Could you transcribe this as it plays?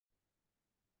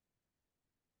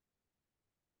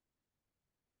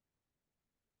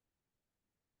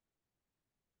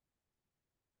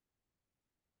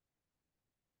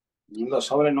ल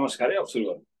सबैलाई नमस्कार है। अब सुरु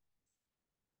गरौँ।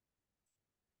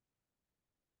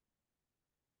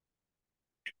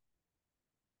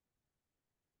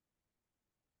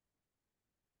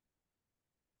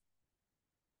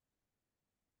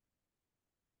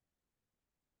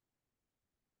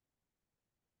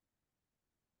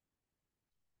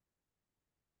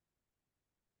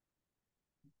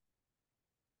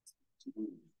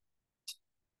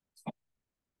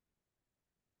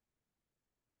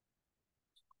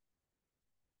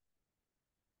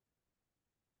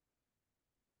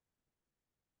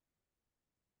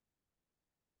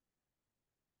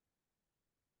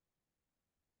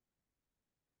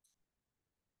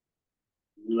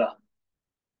 ल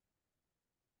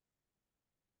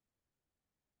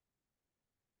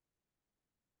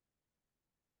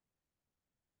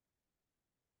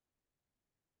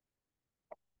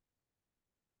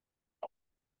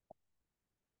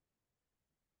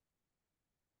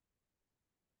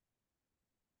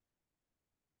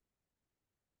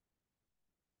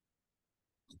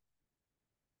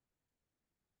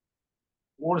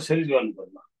कोड सिरिज गर्नु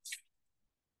पर्यो।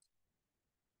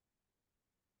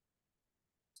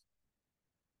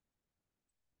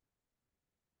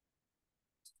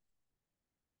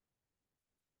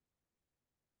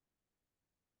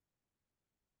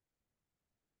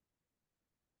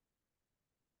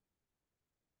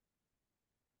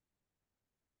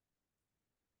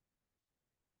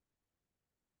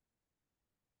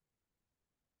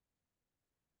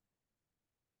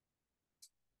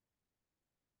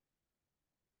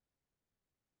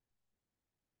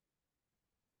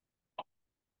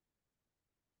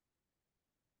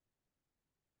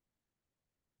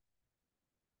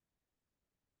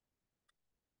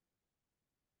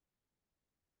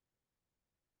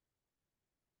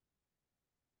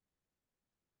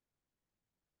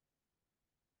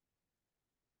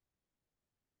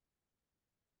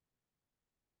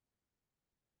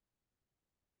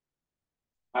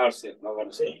 सेभ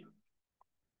नगर्नुहोस् है।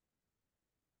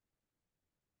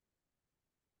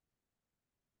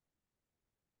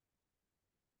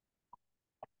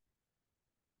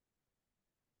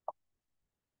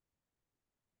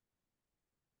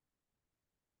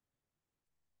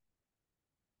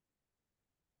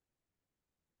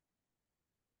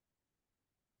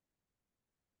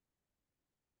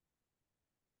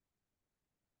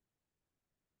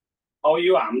 अब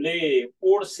यो हामीले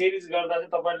कोड सिरिज गर्दा चाहिँ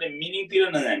तपाईँहरूले मिनिङतिर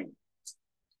नजाने,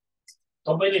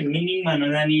 तपाईँले मिनिङमा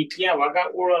नजानी त्यहाँ भएका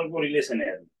ओडहरूको रिलेसन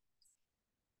हेर्ने,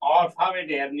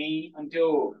 अल्फाबेट हेर्ने, अनि त्यो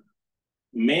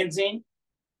मेन चाहिँ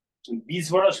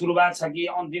बीचबाट सुरु भएको छ कि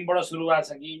अन्तिमबाट सुरु भएको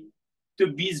छ कि, त्यो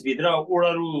बीचभित्र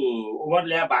ओडहरू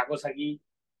ओभरल्याप भएको छ कि,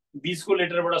 बीचको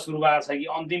लेटरबाट सुरु भएको छ कि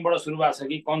अन्तिमबाट सुरु भएको छ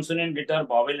कि, कन्सोनेन्ट लेटर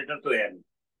भवेल लेटर, त्यो हेर्ने।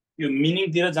 यो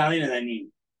मिनिङतिर जाँदै नजाने।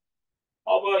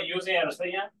 अब यो चाहिँ हेर्नुहोस् त,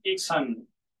 यहाँ एक्सन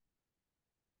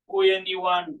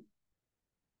ONE1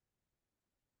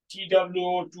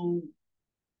 TWO2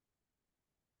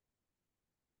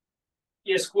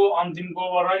 यसको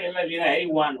अन्तिमकोबाट यसलाई लिँदाखेरि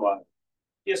 1 भयो,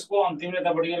 यसको अन्तिमले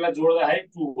तपाईँले यसलाई जोड्दाखेरि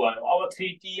 2 भयो। अब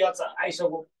 3TH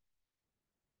आइसक्यो,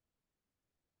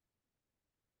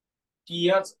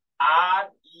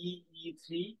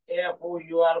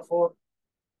 THREE3FOUR4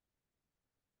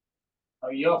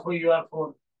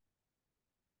 FOUR4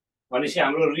 भनेपछि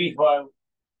हाम्रो रिफ भयो।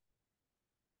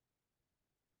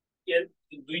 यो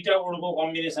दुईटा वर्डको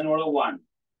कम्बिनेसनबाट 1,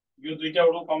 यो दुईटा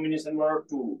वर्डको कम्बिनेसनबाट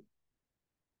 2,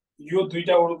 यो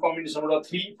दुईटा वर्डको कम्बिनेसनबाट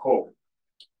 3 4।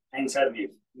 एन्सर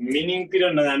रिफ। मिनिङतिर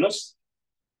नजानुहोस्,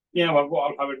 त्यहाँ भएको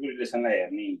अल्फाबेटको रिलेसनलाई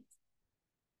हेर्ने।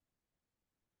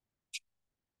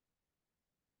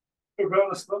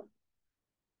 गर्नुहोस् त।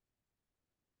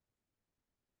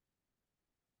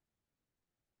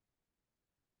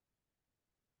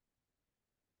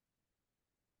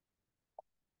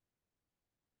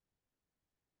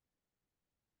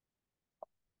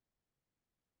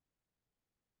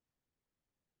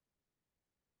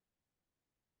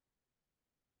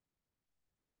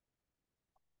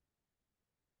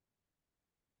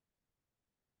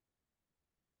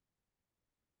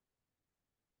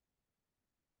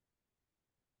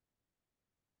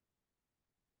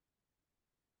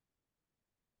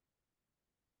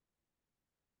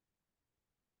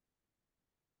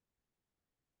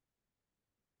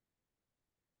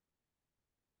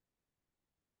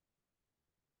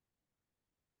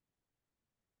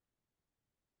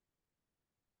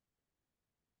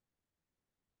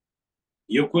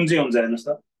 यो कुन चाहिँ हुन्छ हेर्नुहोस् त,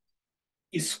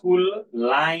 स्कुल,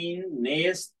 लाइन,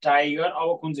 नेस्ट, टाइगर।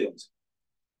 अब कुन चाहिँ हुन्छ?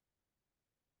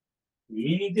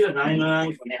 मिनिङतिर जाने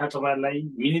नजाने भन्ने खालको तपाईँहरूलाई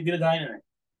मिनिङतिर जाने नजाने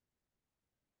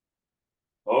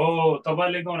हो।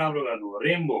 तपाईँले एकदम राम्रो गर्नुभयो।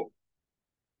 रेम्बो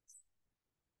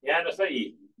यहाँ जस्तै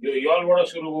यो यलबाट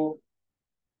सुरु भयो,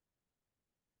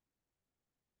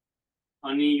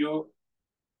 अनि यो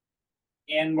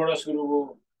एनबाट सुरु भयो,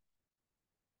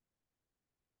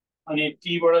 अनि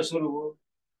टीबाट सुरु भयो,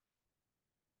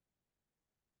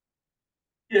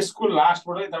 यसको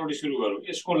लास्टबाट यतापट्टि सुरु गरौँ,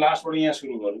 यसको लास्टबाट यहाँ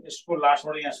सुरु गरौँ, यसको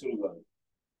लास्टबाट यहाँ सुरु गरौँ।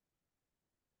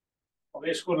 अब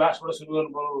यसको लास्टबाट सुरु गर्नु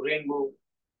पर्यो रेनबो।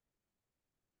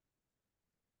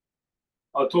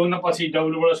 अब त्योभन्दा पछि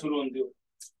डब्लुबाट सुरु हुन्थ्यो।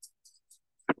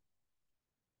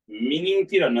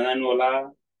 मिनिङतिर नजानु होला,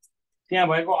 त्यहाँ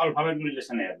भएको अल्फाबेट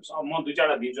रिलेसन हेर्नुहोस्। अब म दुई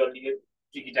चारवटा दिन्छु अलिकति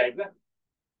ट्रिकी टाइपका,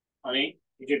 अनि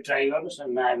यो ट्राई गर्नुहोस्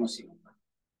न, नआए म सिकाउँछु,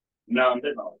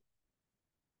 नआउँदै नआउ।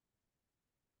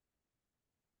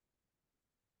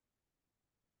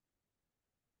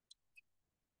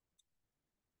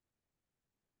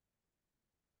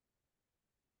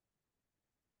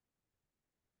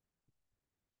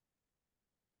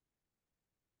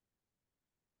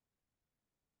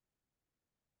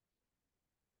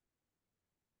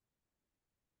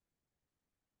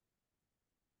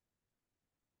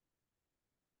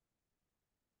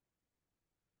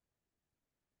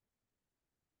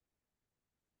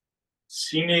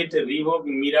 Senate, रिभोक,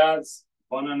 mirage,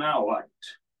 banana, what?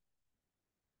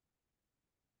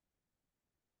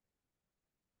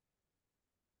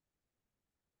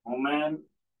 Women,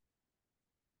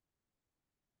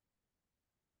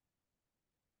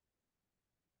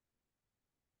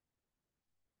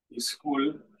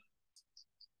 school,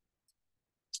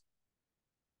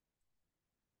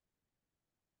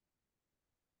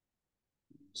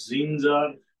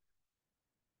 ginger,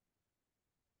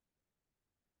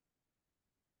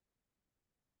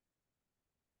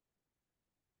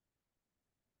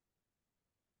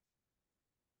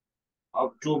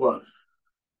 October.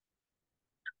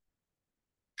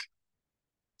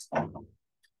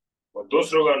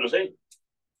 दोस्रो गर्नुहोस् है,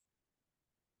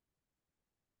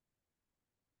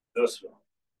 दोस्रो।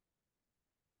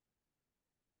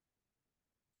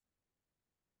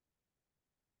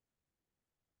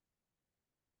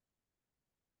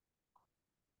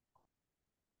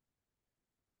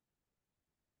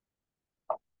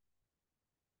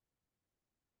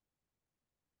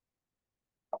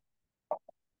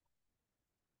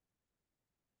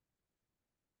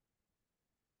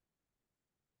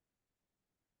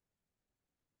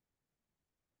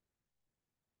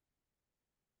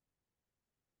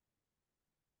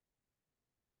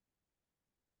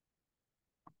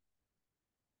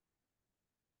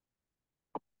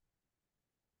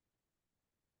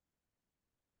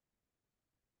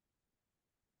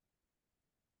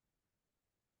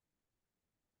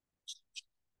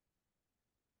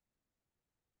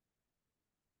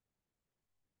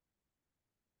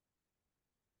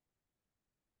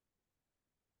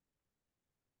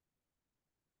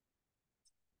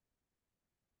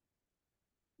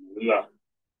 ल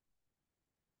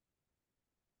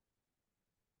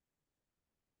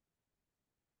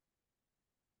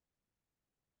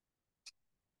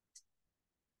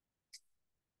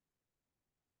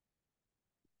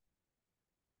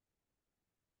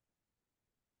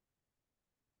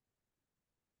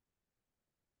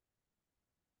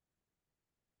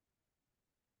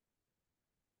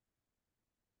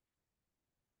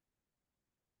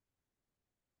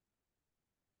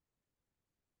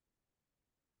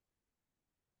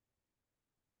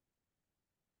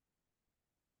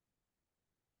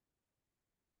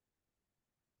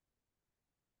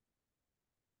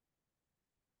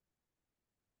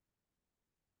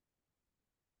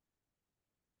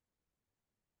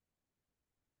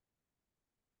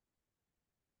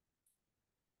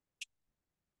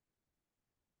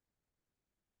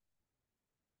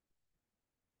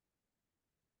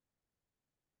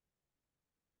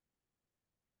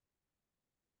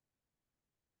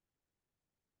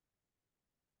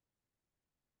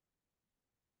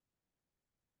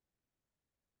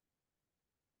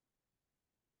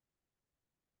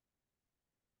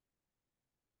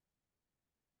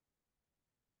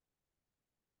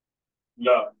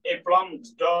ल, ए प्लम,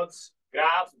 डच,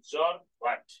 ग्राफ, जर,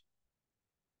 वाट?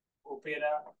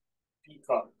 ओपेरा,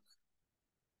 पिकक,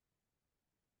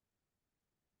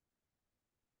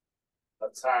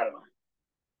 चारमा।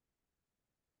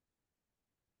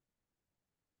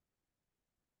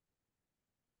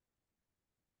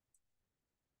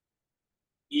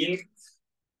 इल्क,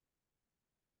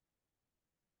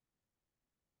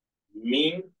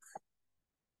 mink,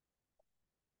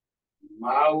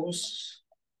 mouse,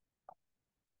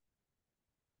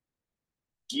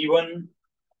 given,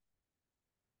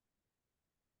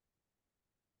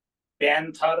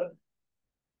 panther,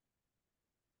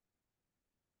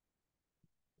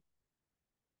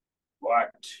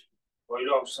 what?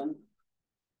 पहिलो अप्सन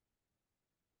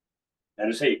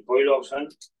हेर्नुहोस् है, पहिलो अप्सन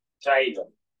टाइगर,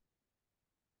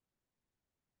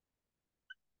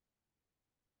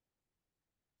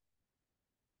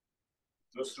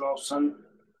 दोस्रो अप्सन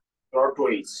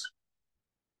टर्टोइज,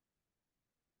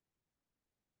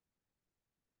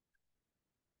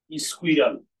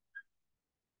 स्क्विरल,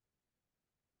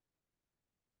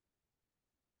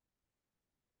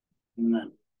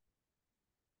 ल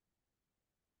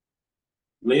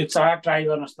यो 4 ट्राई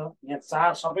गर्नुहोस् त। यहाँ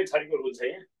 4 सबै थरीको रुल छ।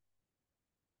 यहाँ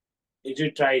एकचोटि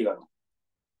ट्राई गरौँ।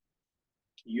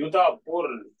 यो त पोर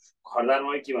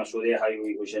खरदारमा केमा सोधे यो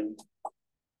क्वेसन,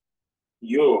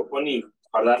 यो पनि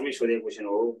खरदारमै सोधेको क्वेसन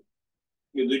हो।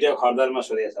 यो दुईटा खरदारमा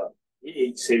सोधेको छ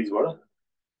यही सिरिजबाट।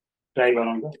 ट्राई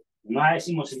गरौँ त।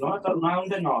 नआएपछि मसिनो तर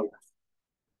नआउँदै नआउँदा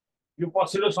यो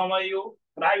पछिल्लो समय यो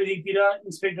प्राविधिकतिर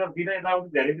इन्सपेक्टरतिर यताउति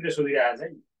धेरैतिर सोधिरहेको छ है।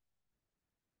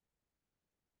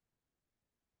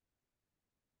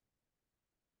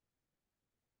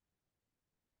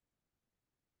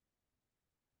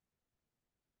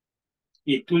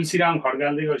 यी तुलसीराम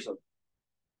खड्गालले गर्छ।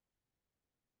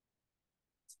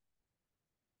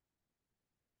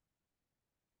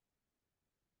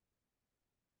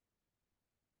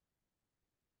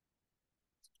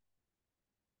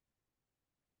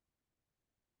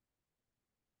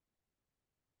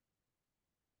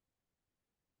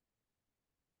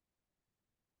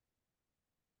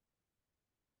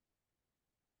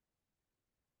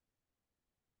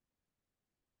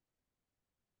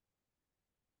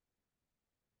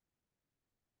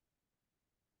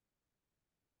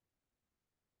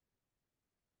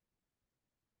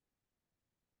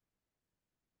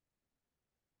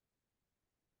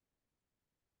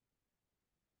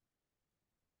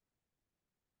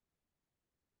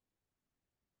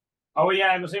 अब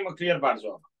यहाँ हेर्नुहोस् है, म क्लियर पार्छु।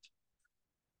 अब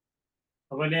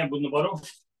तपाईँले यहाँ बुझ्नु पर्यो।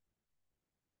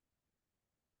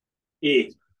 ए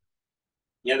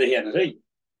यहाँदेखि हेर्नुहोस् है,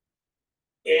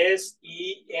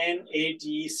 SENAT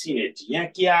सिनेट। यहाँ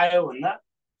के आयो भन्दा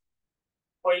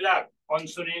पहिला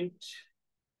consonant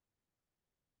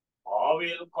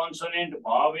vowel, consonant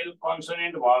vowel,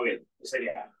 consonant vowel यसरी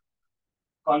आयो।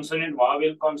 Consonant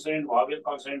vowel, consonant vowel,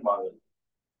 consonant vowel,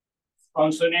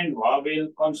 consonant vowel,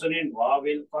 consonant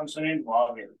vowel, consonant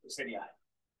vowel यसरी आयो।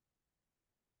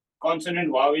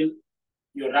 कन्सोनेन्ट भावेल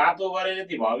यो रातो गरे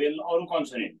जति भावेल अरु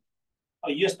कन्सोनेन्ट।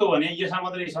 यस्तो भने यसमा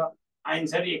मात्रै छ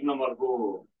आन्सर 1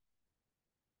 नम्बरको।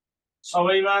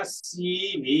 सबैमा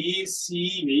CV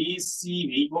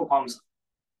को फर्म छ।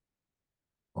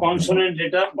 Consonant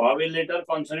letter, vowel letter,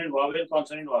 consonant vowel,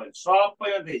 consonant vowel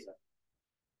सबैमा त्यही छ।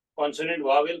 Consonant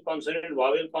vowel, consonant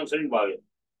vowel, consonant vowel.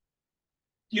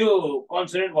 त्यो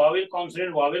consonant vowel,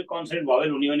 consonant vowel, consonant vowel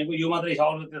हुने भनेको यो मात्रै छ,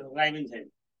 अरु त काहीँ पनि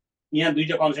छैन। यहाँ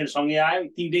दुईटा कन्सोनेन्ट सँगै आयो,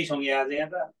 तीनटै सँगै आयो। यहाँ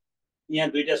त यहाँ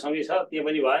दुईटा सँगै छ, त्यो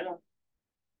पनि भएन,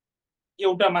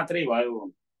 एउटा मात्रै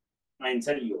भयो।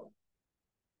 आन्सर यो हो।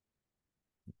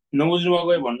 नबुझ्नु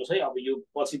भएको भन्नुहोस् है। अब यो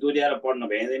पछि दोहोऱ्याएर पढ्न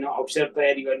भ्याइँदैन। अफिसर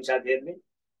तयारी गर्ने साथीहरूले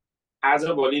आज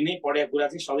भोलि नै पढेको कुरा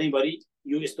चाहिँ सधैँभरि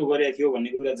यो यस्तो गरेको थियो भन्ने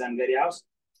कुरा जानकारी आओस्।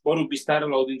 बरु बिस्तारै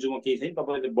लगिदिन्छु म, केही छैन।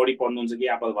 तपाईँले बढी पढ्नुहुन्छ कि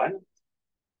आपल भएन।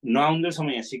 नआउँदैसम्म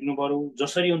यहाँ सिक्नु पर्यो,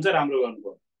 जसरी हुन्छ राम्रो गर्नु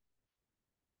पर्यो।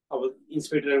 अब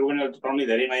इन्सपेक्टरको पनि टर्नै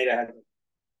धेरै मागिरहेको छ।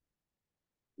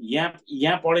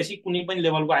 यहाँ पढेपछि कुनै पनि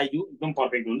लेभलको आइक्यू एकदम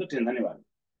पर्फेक्ट हुन्छ, टेन्सनै भएन।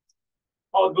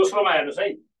 अब दोस्रोमा हेर्नुहोस् है।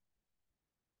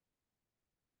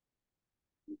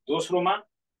 दोस्रोमा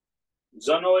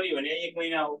जनवरी भने 1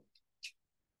 महिना हो,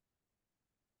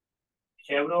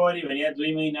 फेब्रुअरी भने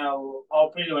 2 महिना हो,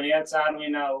 अप्रिल भने 4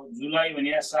 महिना हो, जुलाई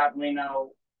भने 7 महिना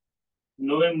हो,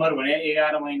 नोभेम्बर भने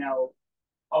 11 महिना हो।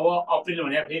 अब अप्रिल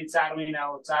भने फेरि 4 महिना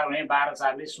हो, 4 भने 12,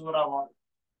 4 ले 16 भयो।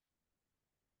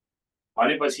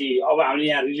 भनेपछि अब हामीले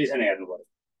यहाँ रिलेसन हेर्नु पर्यो।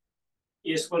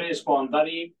 यसको र यसको अन्तर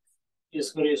 1,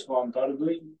 यसको र यसको अन्तर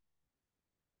 2,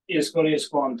 यसको र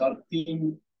यसको अन्तर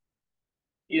 3,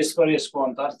 यसको र यसको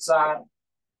अन्तर 4,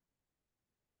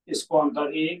 यसको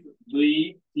अन्तर 1,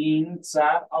 2, 3,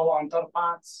 4। अब अन्तर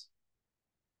 5,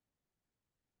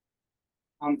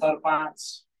 अन्तर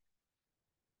 5।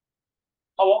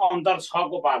 अब अन्तर 6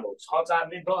 को पालो, 6 4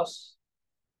 ले 10,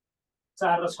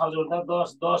 4 र 6 जोड्दा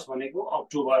 10, 10 भनेको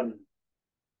अक्टोबर।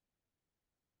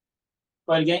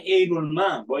 कहिले काहीँ यही रुलमा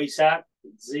वैशाख,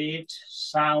 जेठ,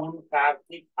 साउन,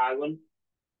 कार्तिक, फागुन,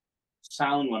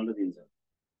 साउन भनेर दिन्छ।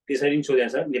 त्यसरी पनि सोधेको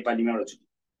छ नेपालीमा एउटा छुट्टी।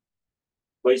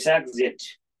 वैशाख, जेठ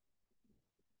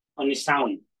अनि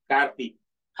साउन, कार्तिक,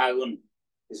 फागुन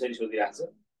त्यसरी सोधिरहेको छ।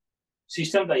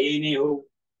 सिस्टम त यही नै हो,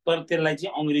 तर त्यसलाई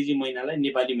चाहिँ अङ्ग्रेजी महिनालाई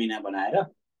नेपाली महिना बनाएर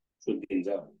सोधिदिन्छ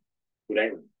पुरै।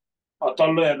 अब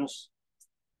तल्लो हेर्नुहोस्।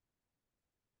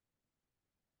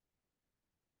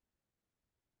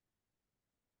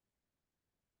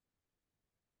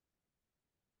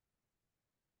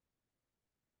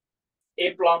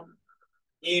 एप्लम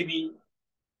एबी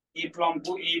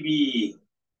एप्लमको एबी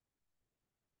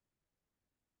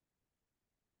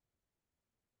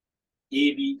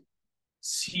एबी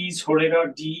सी छोडेर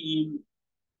डिई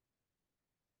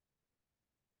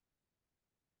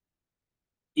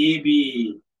एबी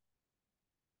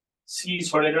सी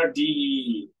छोडेर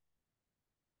डिई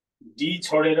डी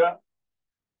छोडेर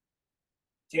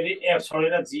के अरे एफ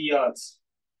छोडेर जिएच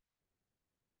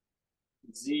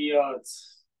जिएच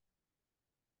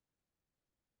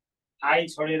आई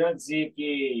छोडेर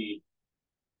जेके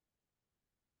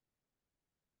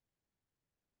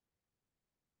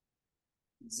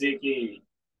जेके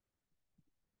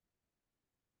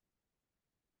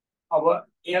अब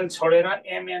एल छोडेर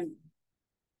एमएन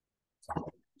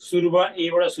सुरु भयो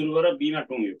एबाट सुरु गरेर बीमा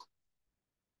टुङ्ग्यो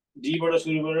डीबाट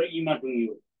सुरु गरेर ईमा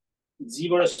टुङ्ग्यो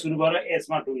जीबाट सुरु गरेर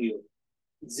एचमा टुङ्ग्यो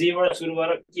जेबाट सुरु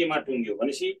गरेर केमा टुङ्ग्यो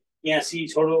भनेपछि यहाँ सी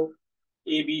छोडो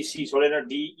एबिसी छोडेर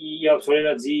डिइएफ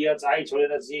छोडेर जिएच आई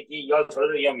छोडेर जेके यल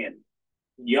छोडेर यमएन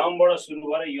यमबाट सुरु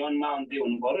गरेर यनमा अन्त्य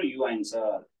हुनु पर्यो यो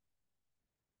आन्सर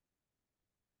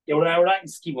एउटा एउटा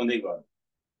स्किप हुँदै गयो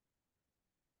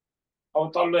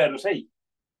अब तल्लो हेर्नुहोस् है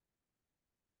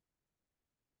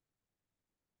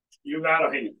यो गाह्रो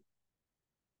होइन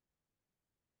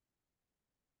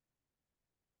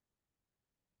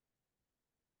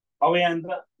अब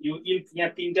यहाँ यो इल्क यहाँ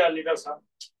 3टा लेटर छ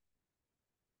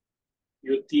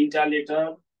यो 3टा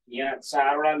लेटर यहाँ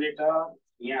 4वटा लेटर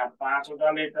यहाँ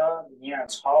 5वटा लेटर यहाँ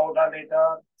 6वटा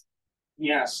लेटर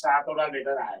यहाँ 7वटा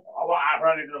लेटर आयो अब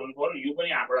 8वटा लेटर हुनु पर्यो यो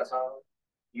पनि 8वटा छ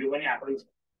यो पनि 8वटै छ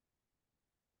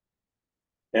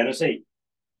हेर्नुहोस् है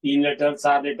 3 letter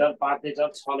 4 letter 5 letter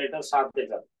 6 letter 7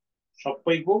 letter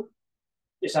सबैको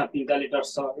यसमा 3टा लेटर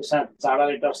छ यसमा 4वटा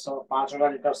लेटर छ 5वटा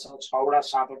लेटर छ 6वटा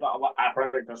 7वटा अब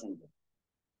 8वटा लेटर हुन्छ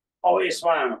अब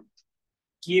यसमा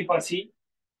के पछि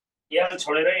एल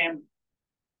छोडेर एम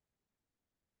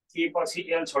के पछि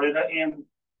एल छोडेर एम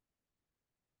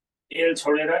एल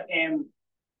छोडेर एम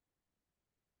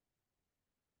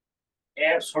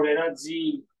एफ छोडेर जी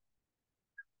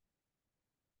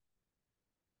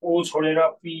ओ छोडेर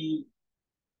पी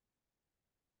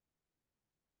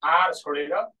आर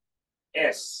छोडेर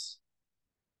एस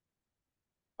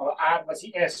अब आर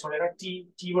पछि एस छोडेर टी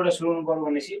टीबाट सुरु हुनु पर्यो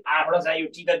भनेपछि आरबाट चाहियो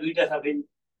टी त 2टा छ फेरि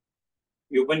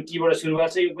यो पनि टीबाट सुरु भएको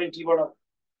छ यो पनि टीबाट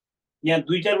यहाँ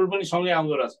 2टा रुल पनि सँगै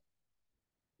आउँदो रहेछ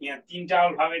यहाँ 3टा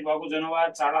अल्फाबेट भएको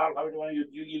जनावर 4वटा अल्फाबेट भने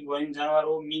यो इल भनिने जनावर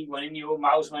हो मिग भनिने हो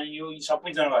माउस भनिने हो यी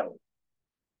सबै जनावर हो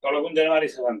तल कुन जनावरै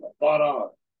छ भने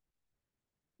तर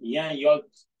यहाँ यल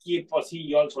के पछि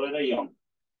यल छोडेर यम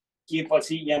के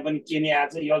पछि यहाँ पनि के नै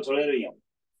आएछ यल छोडेर यम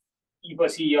ई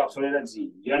पछि य छोडेर जी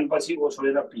यन पछि ओ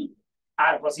छोडेर पी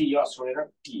आर पछि य छोडेर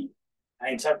टी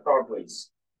आन्सर टर्टोइज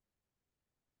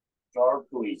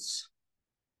टर्टोइज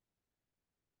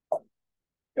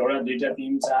एउटा 2टा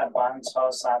 3 4 5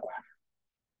 6 7 8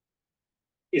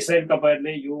 यसरी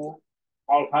तपाईहरुले यो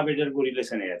अल्फाबेटहरुको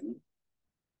रिलेसन हेर्नु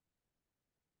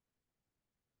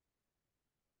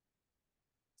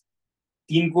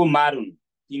 3 को मारुन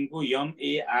 3 को M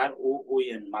A R O O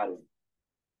N मारुन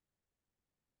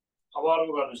अब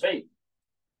अर्को गर्नुस् है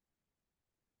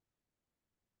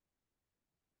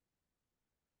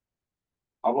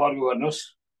अब अर्को गर्नुस्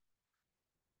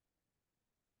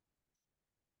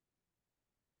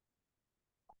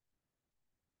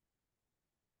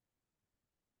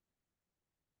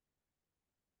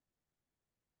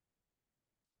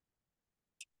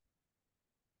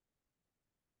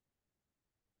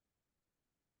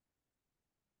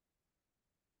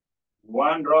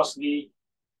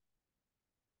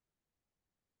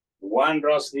one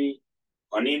Rosli,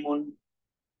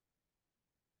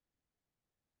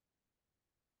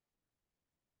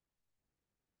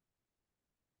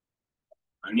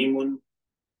 honeymoon,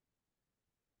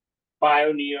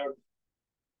 pioneer,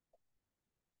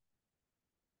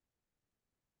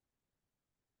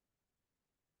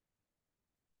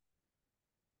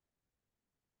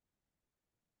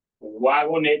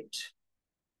 wagonette,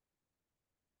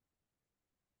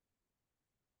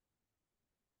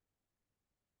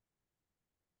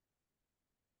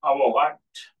 what?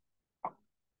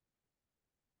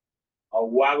 A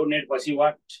wagonette पछि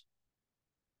what?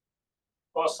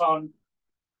 Person,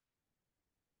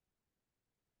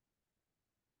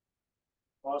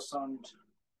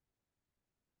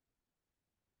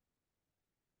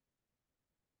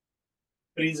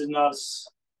 prisoners,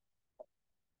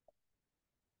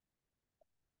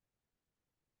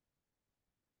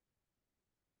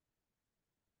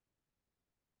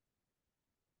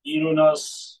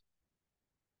 Uranus,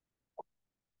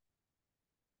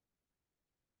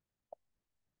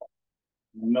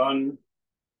 none,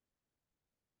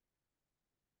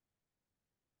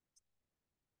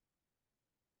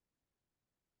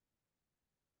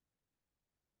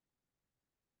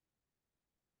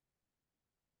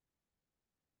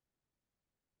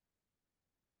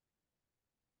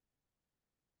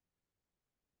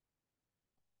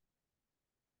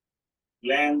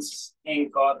 lens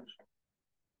anchor,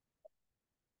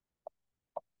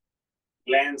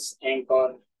 lens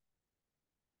anchor,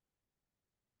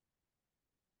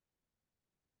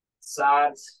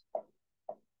 charge,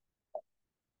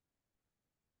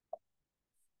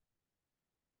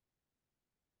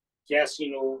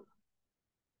 casino,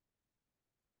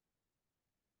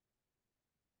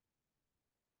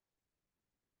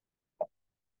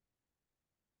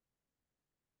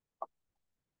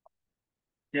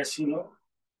 casino,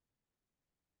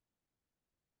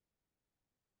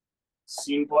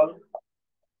 simple,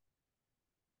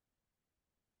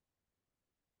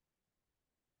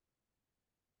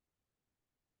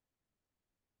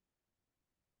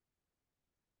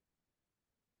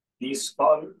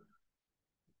 discal,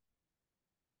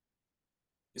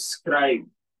 scribe,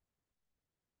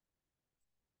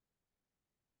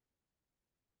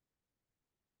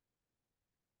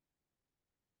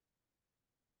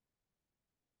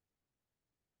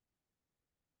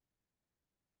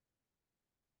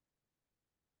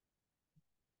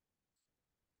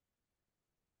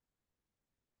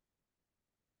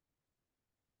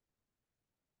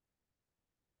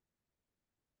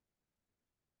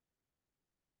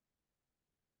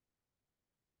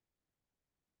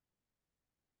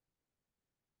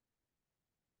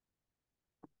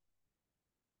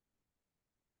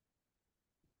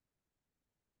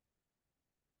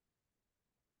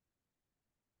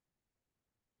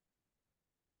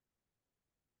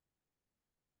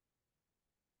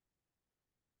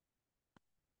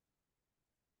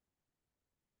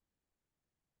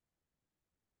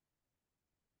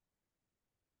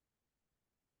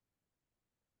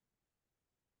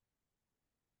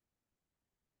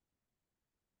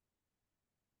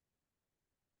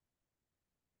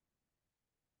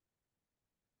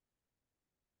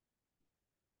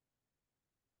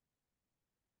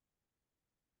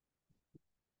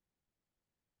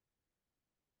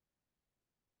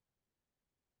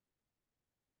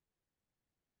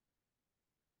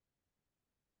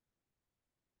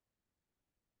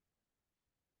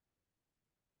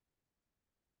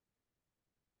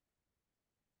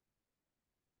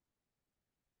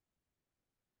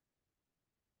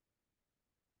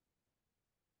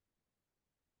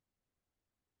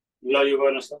 ल यो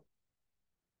गर्नुहोस् त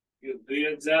यो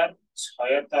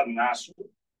 2076 नासु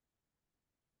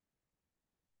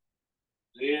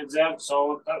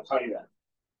 2074 खरिदा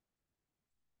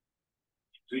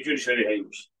दुईचोटि सरी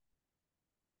खाइयोस्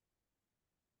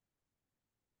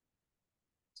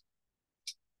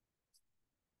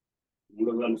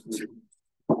मुडो गर्नुहोस्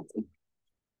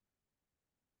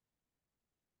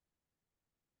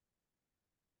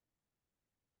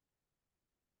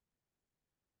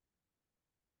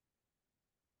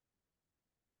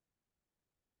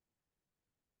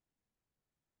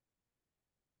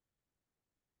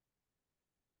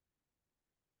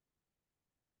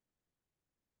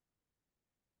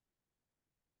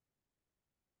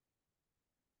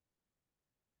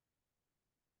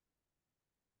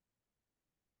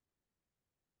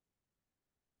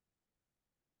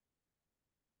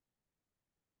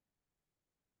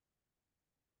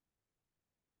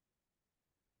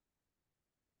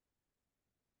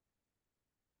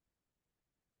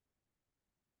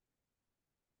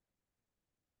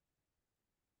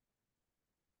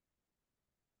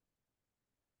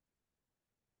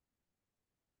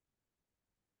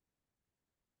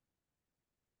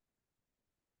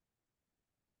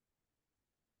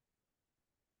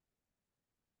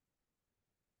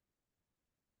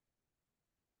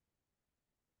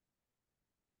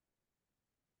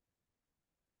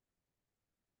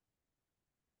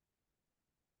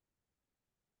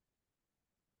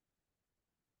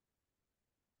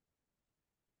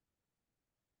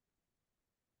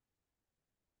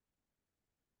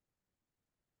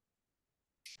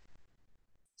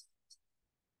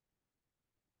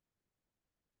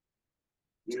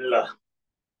ल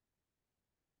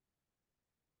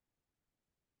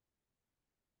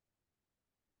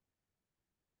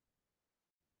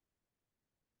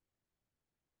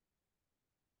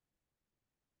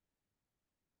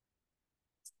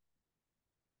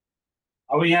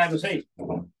अब यहाँ हेर्नुहोस् है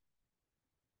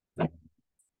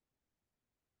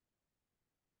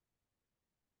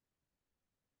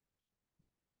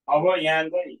अब यहाँ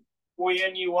चाहिँ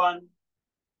ONE1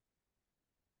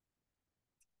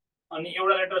 अनि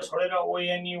एउटा लेटर छोडेर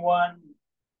ONE1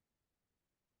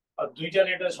 दुईटा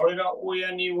लेटर छोडेर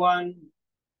ONE1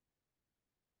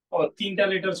 अब तीनटा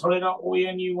लेटर छोडेर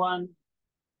ONE1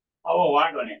 अब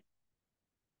वाट भने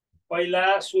पहिला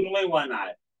सुरुमै 1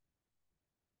 आयो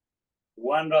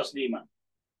 1 रस्लीमा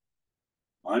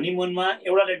हनीमुनमा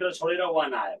एउटा लेटर छोडेर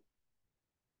 1 आयो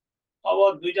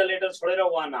अब दुईटा लेटर छोडेर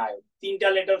वान आयो, तीनटा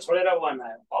लेटर छोडेर वान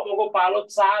आयो, अबको पालो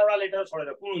चारवटा लेटर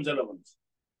छोडेर कुन हुन्छ ल भन्नुहोस्?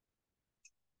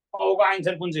 अबको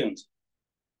आन्सर कुन चाहिँ हुन्छ?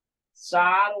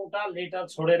 चारवटा लेटर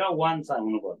छोडेर वान छ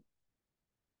हुनु पर्यो।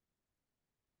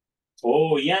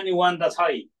 हो, यहाँ नि वान त छ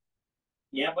है,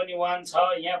 यहाँ पनि वान छ,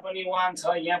 यहाँ पनि वान छ,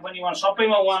 यहाँ पनि वान,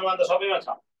 सबैमा वान वान त सबैमा छ,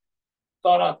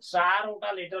 तर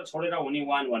चारवटा लेटर छोडेर हुने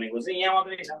वान भनेको चाहिँ यहाँ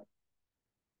मात्रै छ।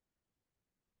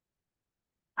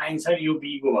 आन्सर यो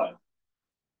बी को भयो।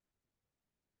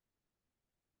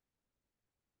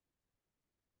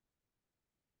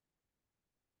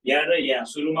 यहाँ र यहाँ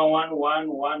सुरुमा वान वान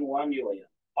वान वान यो भयो।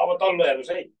 अब तल्लो हेर्नुहोस्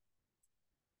है,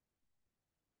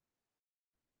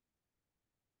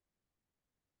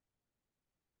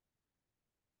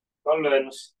 तल्लो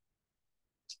हेर्नुहोस्,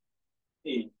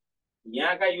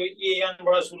 यहाँका यो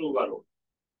एएनबाट सुरु गरौँ,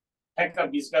 ठ्याक्क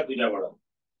बिचका दुईटाबाट,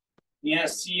 यहाँ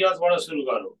सिएचबाट सुरु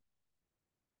गरौँ,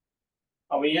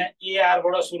 अब यहाँ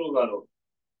एआरबाट सुरु गरौँ,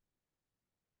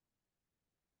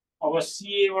 अब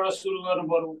सिएबाट सुरु गर्नु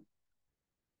पर्यो।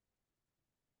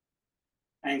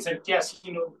 Answer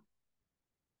casino,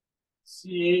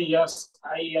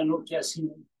 सिएएसआइएनओ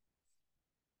casino.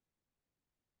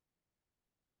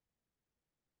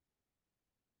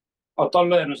 अब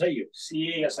तल्लो हेर्नुहोस् है, यो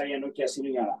सिएएसआइएनओ क्यासिनो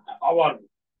यहाँ। अब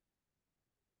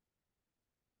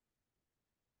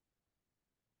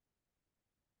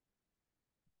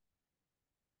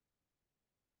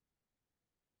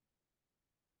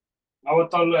अब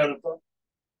तल्लो हेर्नु त,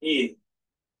 ए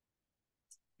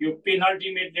यो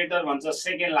पेनल्टिमेट लेटर भन्छ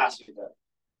सेकेन्ड लास्ट लेटर,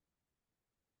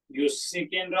 यो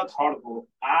सेकेन्ड र थर्डको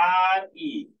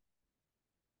आरई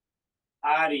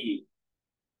आरई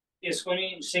यसको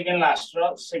नि सेकेन्ड लास्ट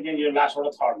र सेकेन्ड यो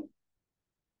लास्टबाट थर्ड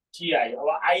के आयो? अब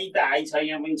आई त आई छ,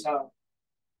 यहाँ पनि छ,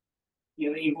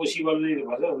 यो त इम्पोसिबल नै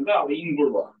भयो नि त। अब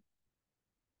इन्क्लुड भयो,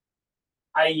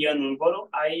 आइएन हुनु पर्यो,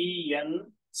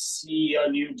 आइएनसिएलयुडी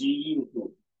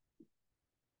इन्क्लुड,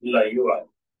 ल यो भयो।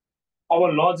 अब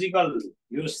लजिकल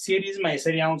यो सिरिजमा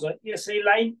यसरी आउँछ,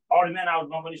 यसैलाई अड म्यान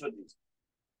आउटमा पनि सोधिन्छ,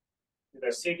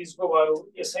 सिरिजको भयो,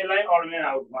 यसैलाई अड म्यान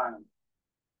आउटमा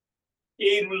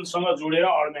यही रुलसँग जोडेर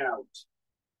अड म्यान आउट।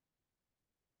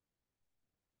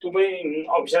 त्यो पनि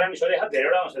अफिसरले सोधेको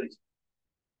धेरैवटामा सोधिन्छ,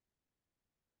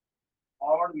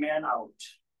 अड म्यान आउट।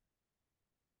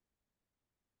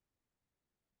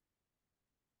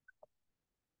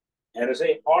 हेर्नुहोस् है,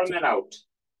 अड म्यान आउट,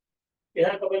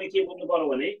 यहाँ तपाईँले के बुझ्नु पर्यो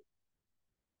भने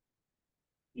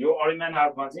यो अड म्यान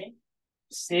आउटमा चाहिँ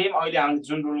सेम अहिले हामीले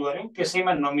जुन रुल गऱ्यौँ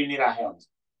त्यसैमा नमिल्ने राखेको हुन्छ।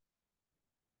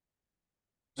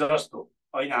 जस्तो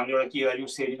अहिले हामीले एउटा के गर्यौँ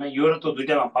सेरीमा, यो र त्यो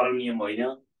दुईटामा फरक नियम होइन,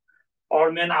 अड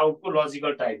म्यान आउटको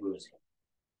लजिकल टाइप हो चाहिँ।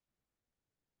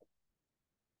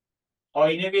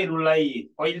 अहिलेकै रुललाई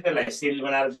कहिले त्यसलाई सेरी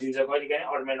बनाएर दिन्छ, कहिले काहीँ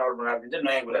अड म्यान आउट बनाएर दिन्छ,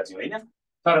 नयाँ कुरा चाहिँ होइन,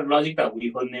 तर लजिक त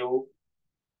भुइँ खोज्ने हो।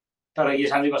 तर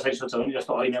यसमा चाहिँ कसरी सोध्छ भने,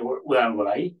 जस्तो ऐनाको उदाहरणको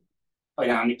लागि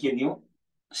अहिले हामीले के दियौँ,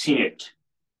 सिनेट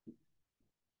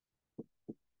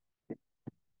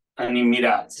अनि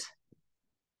मिराज,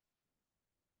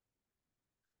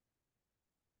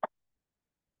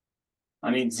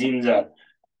 अनि जिन्जर,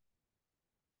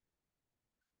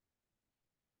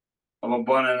 अब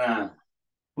बनाना,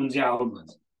 कुन चाहिँ आउट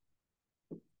भन्छ?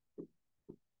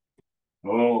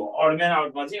 हो, अड म्यान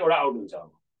आउटमा चाहिँ एउटा आउट हुन्छ,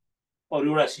 अब अरू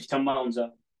एउटा सिस्टममा आउँछ।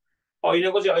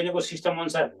 अहिलेको सिस्टम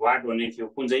अनुसार वाट भन्ने थियो,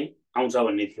 कुन चाहिँ आउँछ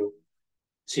भन्ने थियो,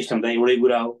 सिस्टम त एउटै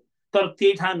कुरा हो, तर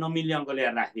त्यही ठाउँ नमिल्ने अङ्क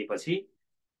ल्याएर राखिदिएपछि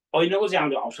अहिलेको चाहिँ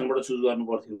हामीले अप्सनबाट चुज गर्नु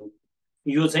पर्थ्यो,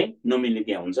 यो चाहिँ नमिल्ने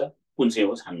त्यहाँ हुन्छ, कुन चाहिँ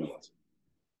हो छान्नुपर्छ।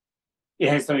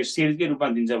 यसलाई तपाईँ सेरिजकै रूपमा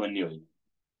दिन्छ भन्ने होइन,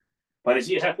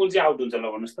 भनेपछि यसमा कुन चाहिँ आउट हुन्छ ल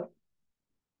भन्नुहोस् त?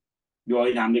 यो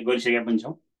अहिले हामीले गरिसकेका पनि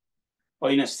छौँ,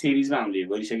 अहिले सिरिजमा हामीले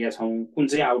गरिसकेका छौँ, कुन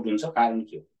चाहिँ आउट हुन्छ, कारण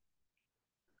के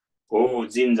हो?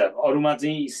 जिन्जर। अरूमा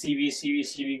चाहिँ सिबी सिबी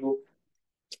सिबीको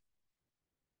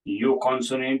यो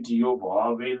कन्सोनेन्ट, यो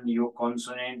भवेल, यो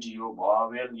कन्सोनेन्ट, यो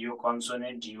भवेल, यो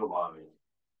कन्सोनेन्ट, यो भवेल,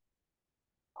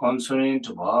 consonant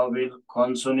भवेल,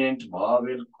 consonant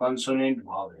भवेल, consonant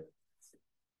भवेल,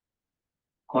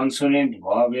 consonant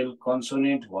भवेल,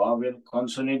 consonant भवेल,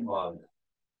 consonant भवेल,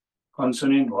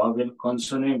 consonant भवेल,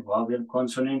 consonant भवेल,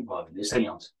 consonant भवेल, यसरी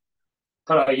आउँछ।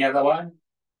 तर यहाँ त भयो,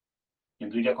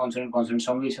 यहाँ दुईटा कन्सोनेन्ट कन्सोनेन्ट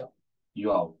सँगै छ, यो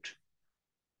आउट।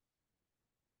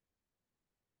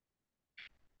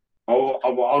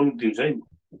 अब अरू दिन्छ है,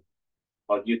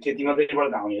 यो त्यति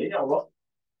मात्रैबाट आउने है। अब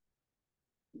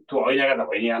त्यो अहिलेका त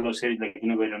भइहाल्यो, सेरिजलाई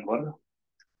किन गरिरहनु पर्यो?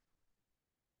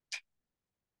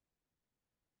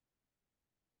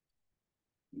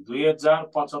 दुई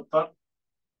 74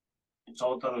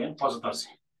 होइन, 75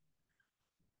 चाहिँ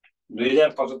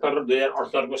 2075 र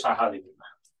 2078को शाखा अधिकारमा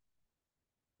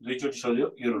दुईचोटि सोध्यो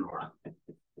यो रुलबाट।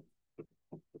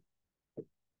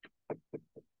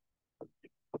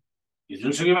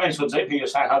 जुनसुकै पनि सोध्छ है, फेरि यो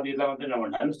शाखा दिदीलाई मात्रै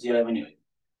नभन्नुहोस्, जेलाई पनि हो।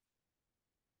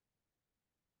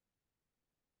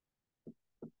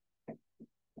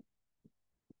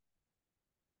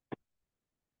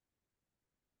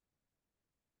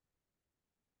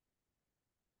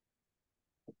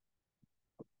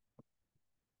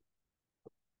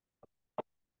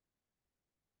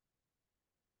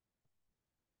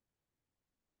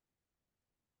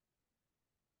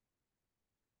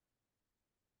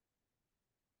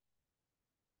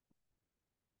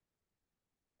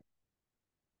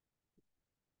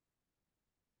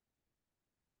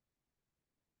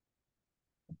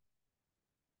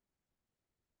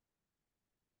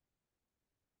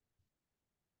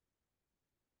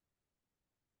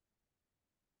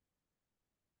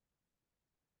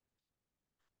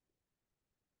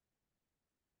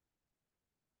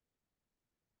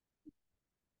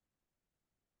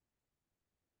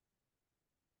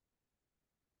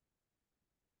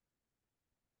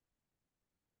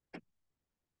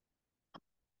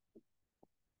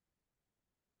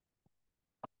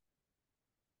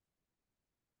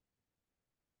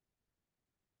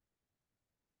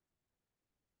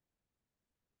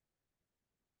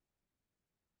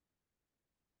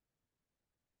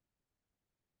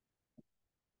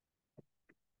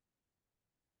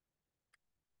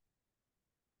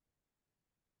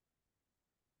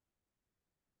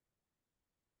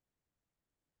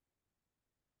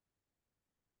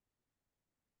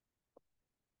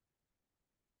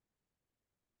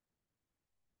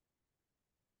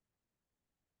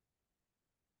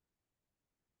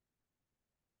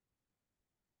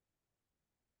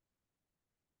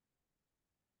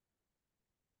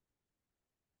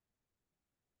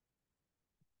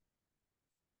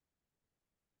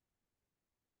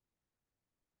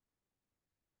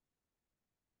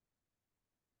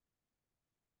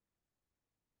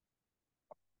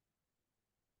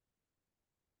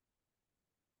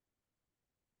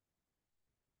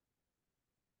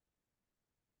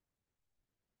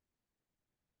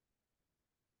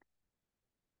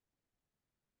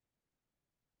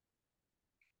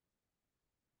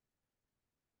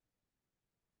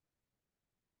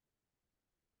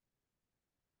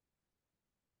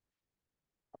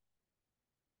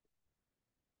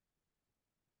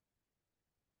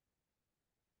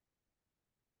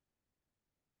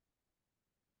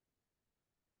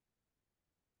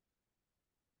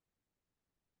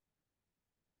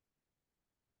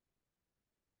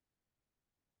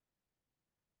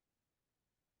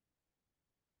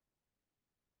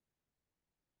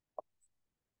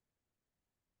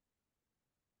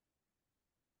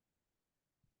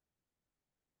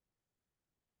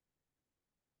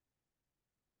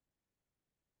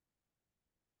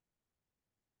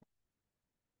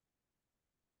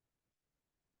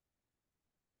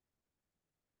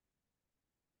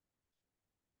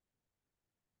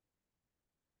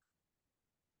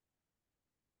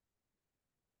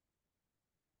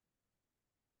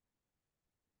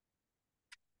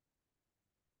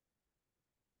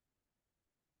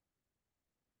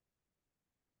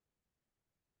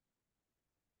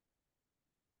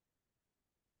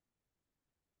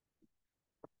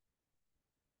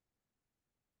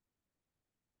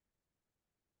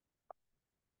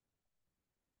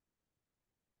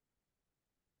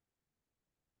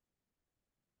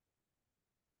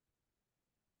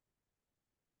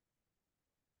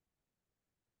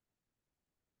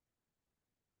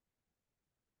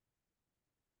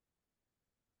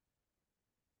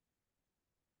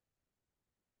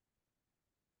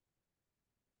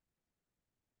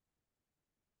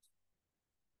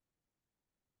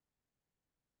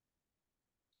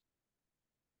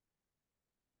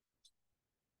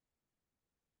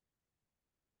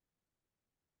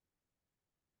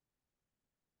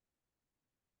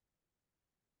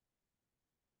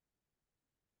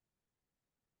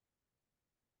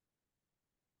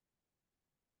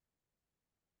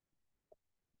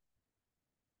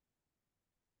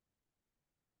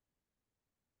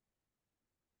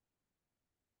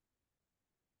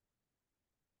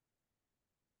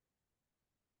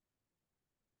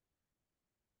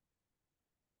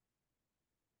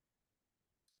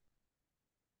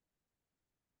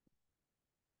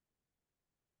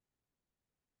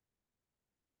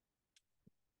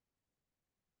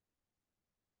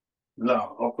 ल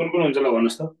अब कुन कुन हुन्छ ल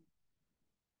भन्नुहोस् त।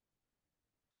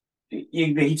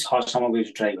 1 देखि 6 सम्मको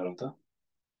ट्राई गरौँ त।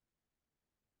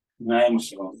 नयाँ म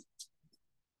सिकाउँ।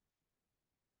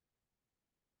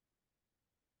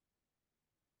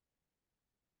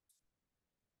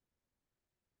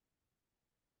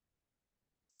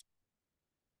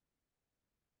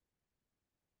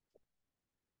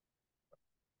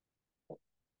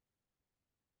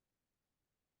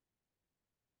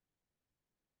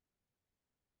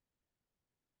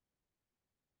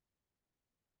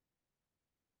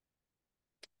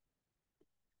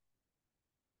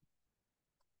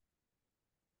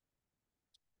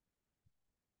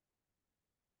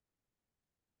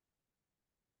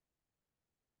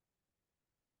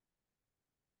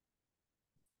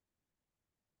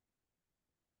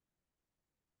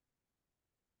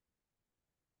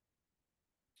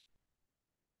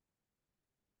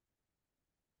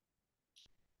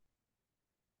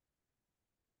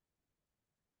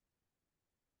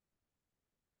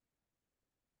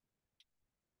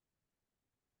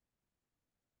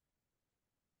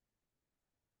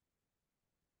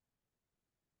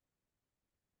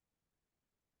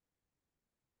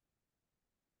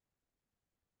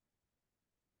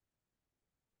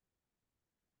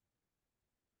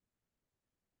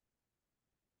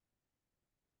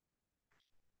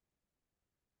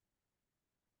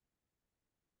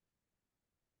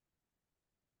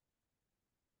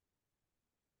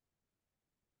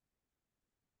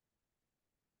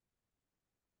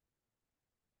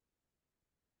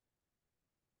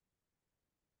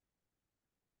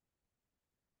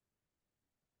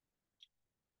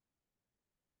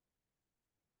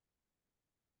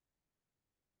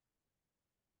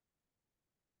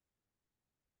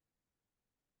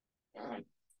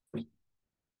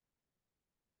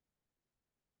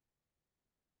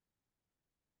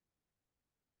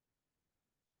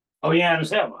 अब यहाँ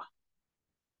हेर्नुहोस् है अब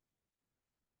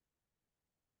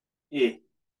ए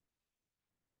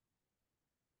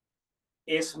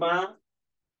यसमा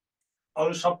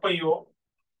अरू सबै यो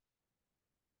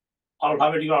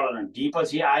अल्फाबेटिकल अर्डरमा डी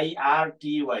पछि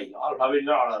आइआरटिवाई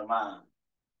अल्फाबेटिकल अर्डरमा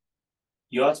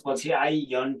यच पछि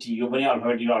आइएनटी यो पनि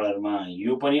अल्फाबेटिकल अर्डरमा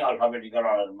यो पनि अल्फाबेटिकल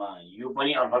अर्डरमा यो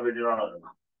पनि अल्फाबेटिकल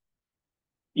अर्डरमा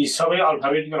यी सबै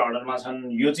अल्फाबेटिकल अर्डरमा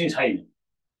छन् यो चाहिँ छैन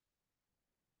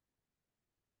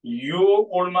यो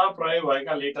ओडमा प्रयोग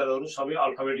भएका लेटरहरू सबै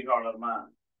अल्फाबेटिकल अर्डरमा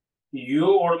यो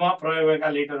ओडमा प्रयोग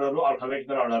भएका लेटरहरू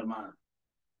अल्फाबेटिकल अर्डरमा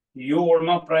यो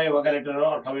ओडमा प्रयोग भएका लेटरहरू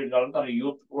अल्फाबेटिकल अर्डर तर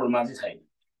यो ओडमा चाहिँ छैन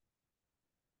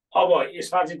अब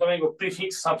यसमा चाहिँ तपाईँको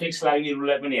प्रिफिक्स सफिक्स लाग्ने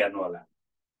रुललाई पनि हेर्नु होला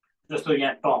जस्तो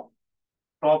यहाँ टप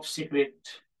टप सिक्रेट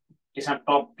यसमा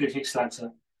टप प्रिफिक्स लाग्छ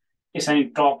यसमा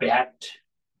टप ह्याट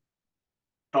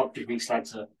टप प्रिफिक्स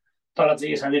लाग्छ तर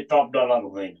चाहिँ यसमा चाहिँ टप डलर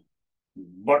हुँदैन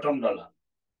बटम डलर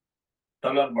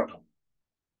डलर बटम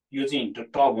यो चाहिँ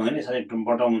टप हुँदैन यसमा चाहिँ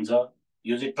बटम हुन्छ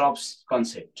यो चाहिँ टप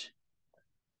कन्सेप्ट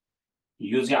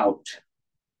यो चाहिँ आउट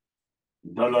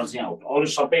डलर चाहिँ आउट अरू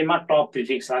सबैमा टप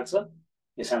प्रिफिक्स लाग्छ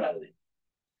यसमा लाग्दैन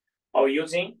अब यो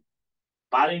चाहिँ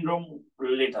पालिन्ड्रोम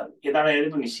लेटर यताबाट हेरे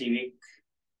पनि सिभिक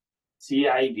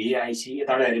सिआइभिआइसी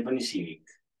यताबाट हेरे पनि सिभिक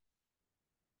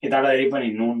यताबाट हेरे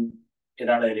पनि नोन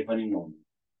यताबाट हेरे पनि नोन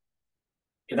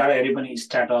यताबाट हेरे पनि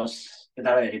स्ट्याटस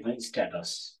यताबाट हेरे पनि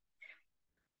स्ट्याटस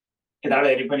यताबाट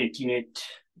हेरे पनि टिनेट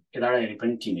यताबाट हेरे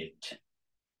पनि टिनेट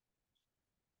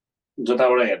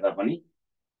जताबाट हेर्दा पनि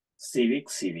सिभिक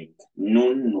सिभिक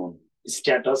नोन नोन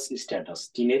स्ट्याटस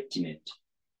स्ट्याटस टिनेट टिनेट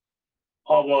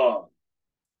अब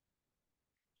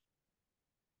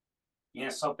यहाँ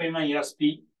सबैमा एसपी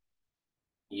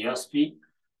एसपी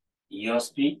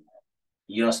एसपी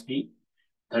एसपी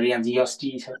तर यहाँ चाहिँ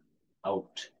एसटी छ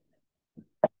आउट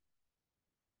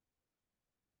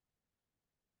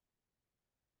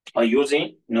यो चाहिँ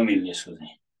नमिल्ने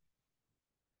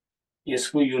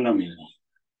यसको यो नमिल्ने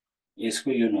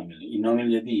यसको यो नमिल्ने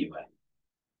नमिल्ने त यो भयो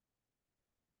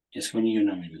यसको नि यो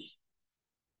नमिल्ने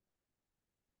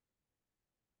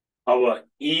अब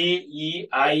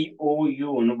एइआइओयु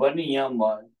हुनुपर्ने यहाँ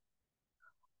भयो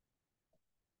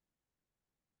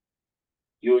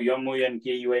यो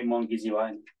एमओएनकेयुआई मङ्की चाहिँ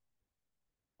भएन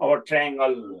अब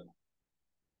ट्रायङ्गल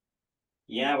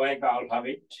यहाँ भएका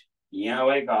अल्फाबेट यहाँ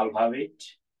भएका अल्फाबेट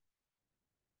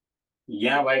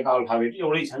यहाँ भएका अल्फाबेट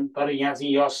एउटै छन् तर यहाँ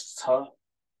चाहिँ यस छ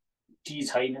टी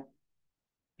छैन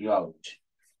यो आउट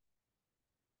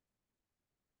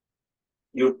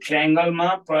यो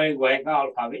ट्रायङ्गलमा प्रयोग भएका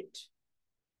अल्फाबेट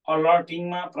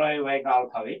अलर्टिङमा प्रयोग भएका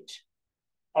अल्फाबेट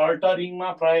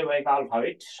अल्टरिङमा प्रयोग भएका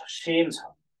अल्फाबेट सेम छ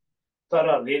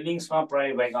तर रेलिङ्समा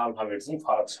प्रयोग भएका अल्फाबेट चाहिँ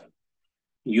फरक छ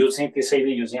यो चाहिँ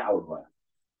त्यसैले यो चाहिँ आउट भयो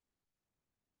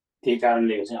त्यही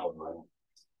कारणले यो चाहिँ आउट भयो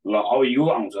ल अब यो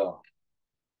आउँछ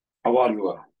अब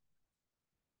अर्को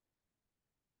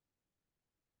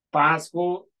 5 को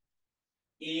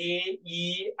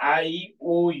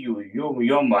एइआइओयु यो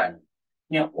यम भएन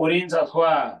यहाँ ओरेन्ज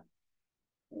अथवा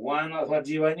 1 अथवा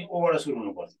जे भयो नि ओबाट सुरु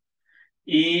हुनुपर्छ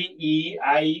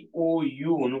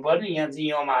एइआइओयु हुनुपर्ने यहाँ चाहिँ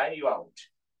यम आयो यो आउट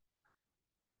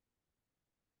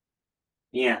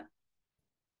यहाँ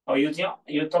अब यो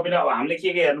चाहिँ यो तपाईँले अब हामीले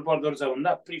के हेर्नु पर्दो रहेछ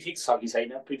भन्दा प्रिफिक्स छ कि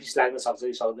छैन प्रिफिक्स लाग्न सक्छ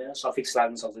कि सक्दैन सफिक्स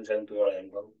लाग्न सक्छ कि छैन त्यो एउटा हेर्नु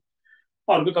पर्यो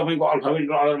अर्को तपाईँको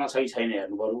अल्फाबेटिकल अर्डरमा छ कि छैन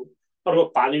हेर्नु पर्यो अर्को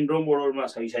पालिन्ड्रोम ओर्डरमा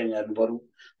छ कि छैन हेर्नु पर्यो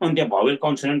अनि त्यहाँ भवेल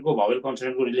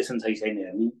कन्सोनेन्टको रिलेसन छ कि छैन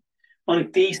हेर्ने अनि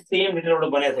त्यही सेम लेटरबाट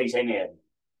बनाएको छ कि छैन हेर्ने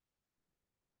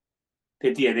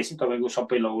त्यति हेरेपछि तपाईँको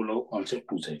सबै लघु लघु कन्सेप्ट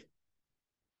पुग्छ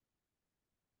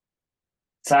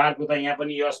 4 को त यहाँ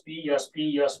पनि एसपी एसपी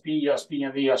एसपी एसपी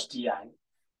यहाँ चाहिँ एसटी आयो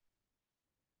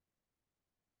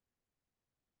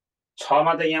 6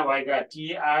 मा त यहाँ भएका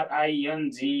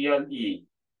टिआरआइएनजिएलई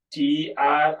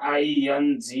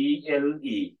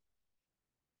टिआरआइएनजिएलई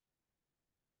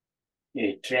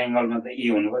ए ट्रायङ्गलमा त ए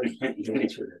हुनु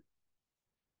पर्यो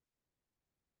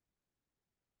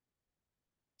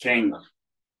ट्रायङ्गल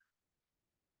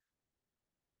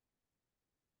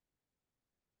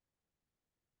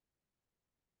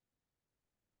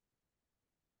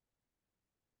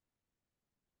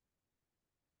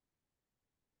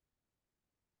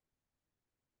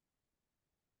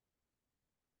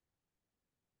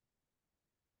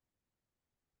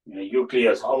यो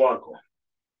क्लियर छ अब अर्को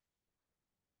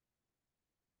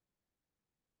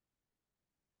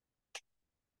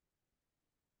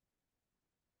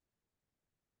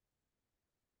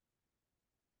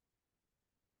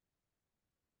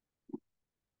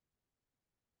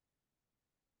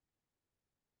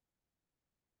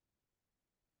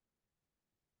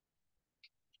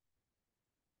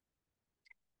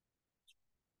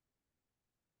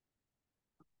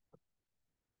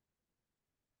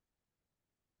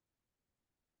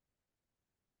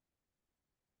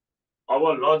अब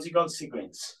लजिकल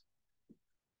सिक्वेन्स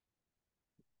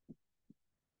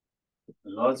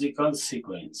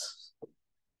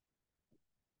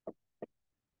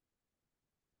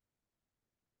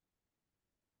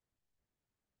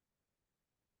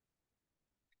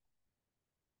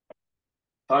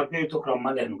तर्कयुक्त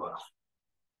क्रममा लेख्नु पर्यो।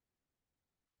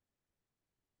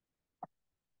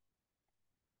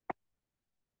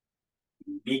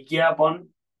 विज्ञापन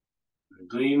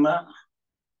 2 मा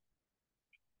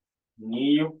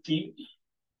नियुक्ति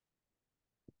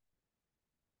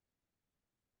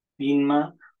 3 मा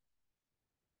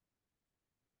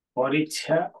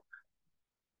परीक्षा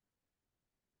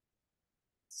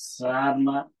 4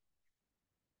 मा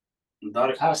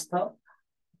दरखास्त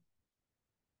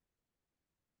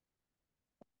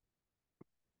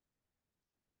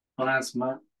 5 मा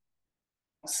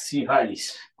सिफारिस।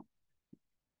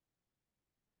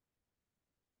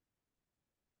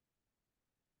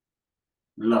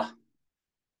 ल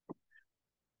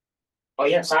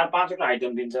यहाँ 4-5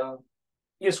 आइटम दिन्छ,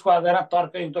 यसको आधारमा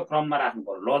तर्कयुक्त क्रममा राख्नु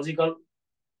पर्यो। लजिकल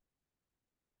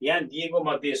यहाँ दिएको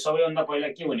मध्ये सबैभन्दा पहिला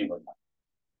के हुने भन्दा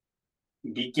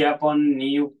विज्ञापन,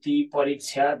 नियुक्ति,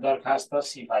 परीक्षा, दरखास्त,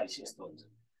 सिफारिस यस्तो हुन्छ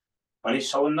भने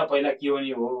सबभन्दा पहिला के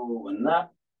हुने हो भन्दा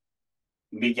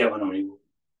विज्ञापन हुने हो।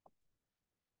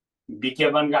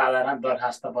 विज्ञापनका आधारमा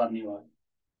दरखास्त पर्ने भयो,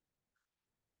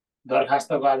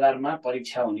 दरखास्तको आधारमा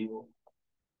परीक्षा हुने हो,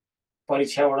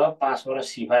 परीक्षाबाट पास भएर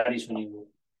सिफारिस हुने हो,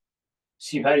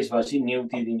 सिफारिस भएपछि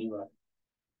नियुक्ति दिने भयो।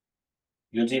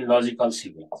 यो चाहिँ लजिकल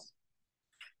सिक्वेन्स।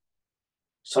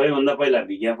 सबैभन्दा पहिला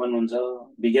विज्ञापन हुन्छ,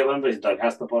 विज्ञापनपछि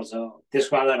दरखास्त पर्छ,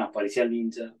 त्यसको आधारमा परीक्षा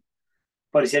लिइन्छ,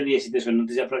 परीक्षा लिएपछि त्यसको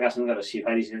नतिजा प्रकाशन गरेर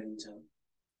सिफारिस गरिन्छ,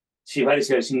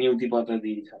 सिफारिस गरेपछि नियुक्ति पत्र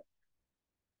दिइन्छ।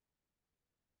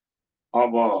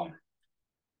 अब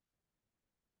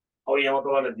यहाँ म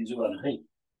तपाईँलाई दिन्छु गर्नु है।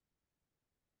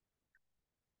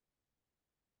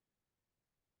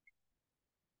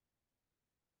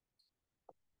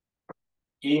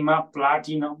 ए मा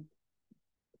प्लाटिनम,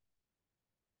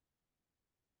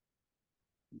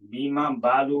 बी मा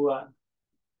बालुवा,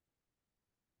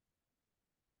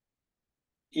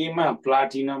 ए मा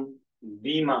प्लाटिनम,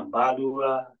 बी मा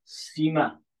बालुवा, सी मा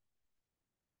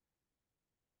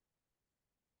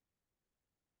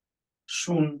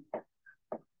सुन,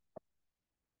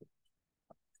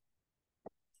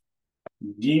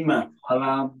 डी मा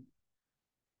फलाम,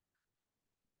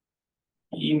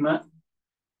 ई मा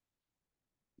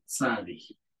चाँदी।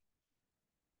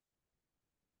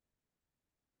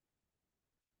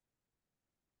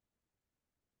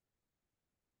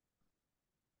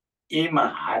 ए मा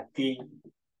हात्ती,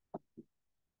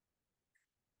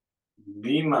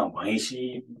 बी मा भैँसी,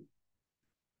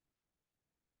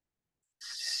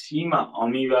 सी मा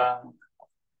अमिबा,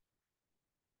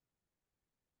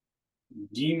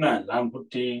 डी मा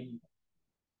लामखुट्टे,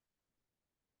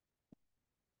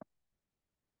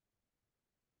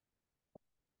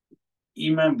 ई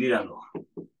मा बिरालो।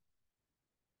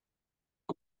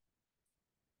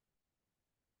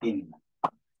 3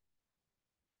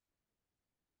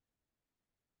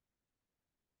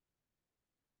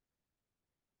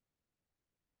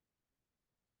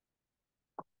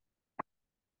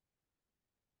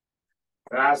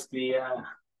 राजक्रिया,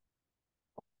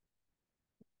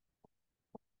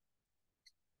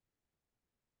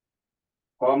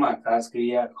 क मा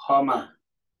काजक्रिया, ख मा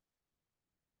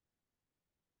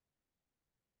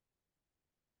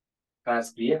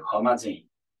काजक्रिया, ख मा चाहिँ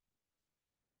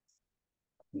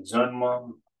जन्म,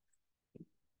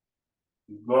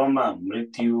 ग मा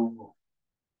मृत्यु,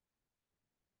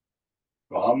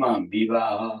 घ मा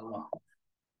विवाह,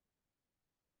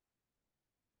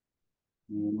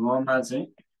 ङ मा चाहिँ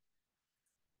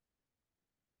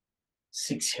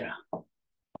शिक्षा।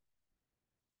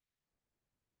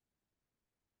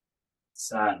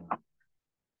 4 मा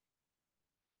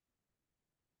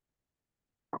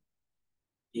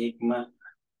 1 मा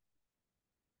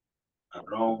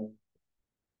रौँ,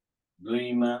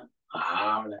 2 मा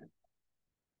हाड,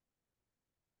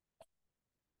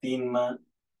 3 मा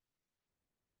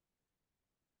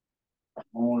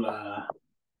मुला,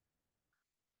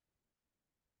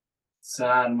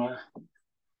 4 मा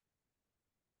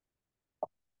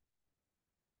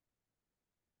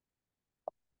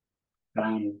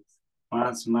कान,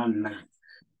 5 मा नाक।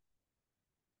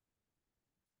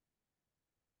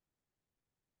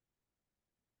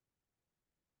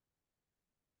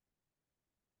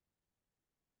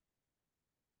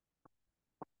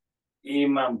 ए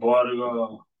मा वर्ग,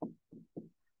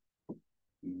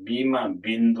 बी मा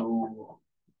बिन्दु,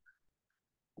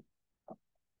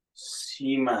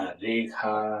 सी मा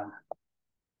रेखा,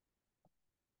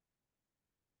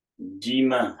 डी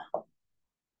मा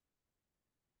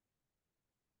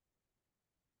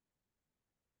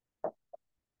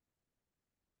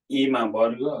ई मा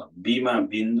वर्ग, बी मा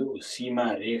बिन्दु, सी मा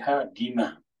रेखा, डी मा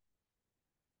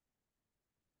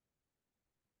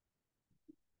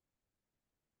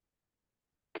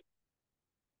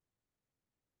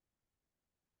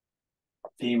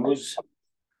त्रिभुज,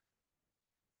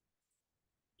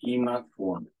 ई मा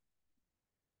कोण।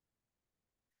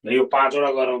 र यो 5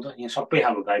 वटा गरौँ त। यहाँ सबै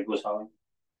खालको टाइपको छ।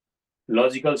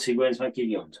 लजिकल सिक्वेन्समा के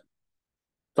हुन्छ,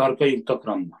 तर्कयुक्त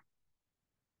क्रममा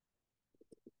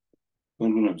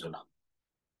कुन कुन हुन्छ ल।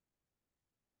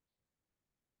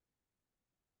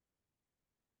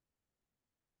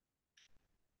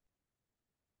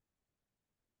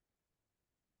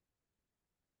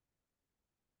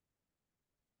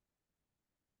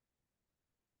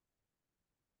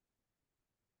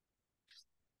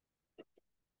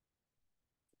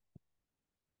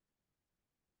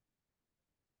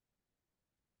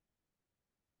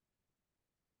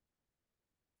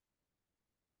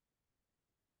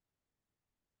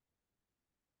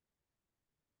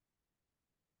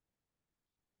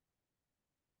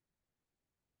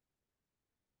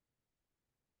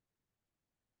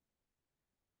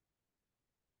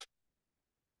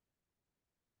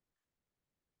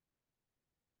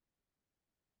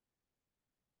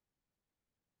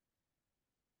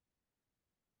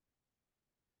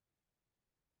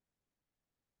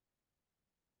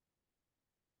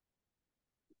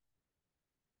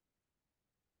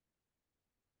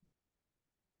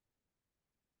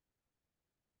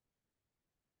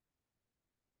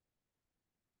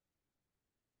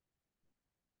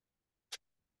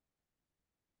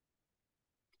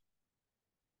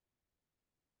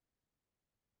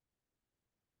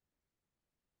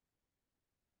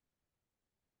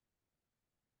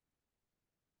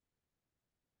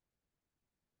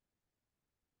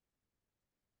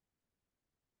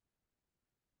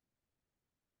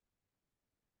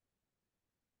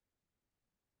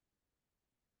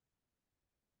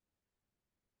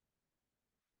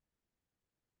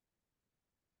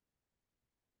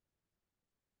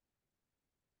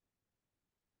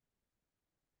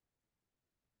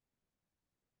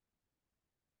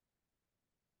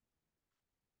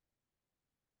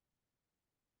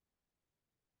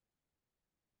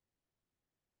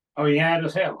 अब यहाँ आएर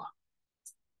चाहिँ अब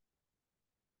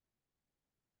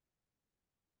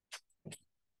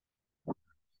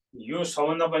यो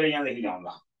सबभन्दा पहिला यहाँदेखि ल्याउँ ल।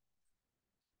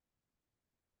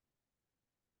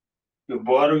 यो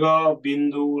वर्ग,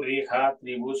 बिन्दु, रेखा,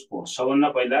 त्रिभुज, कोण। सबभन्दा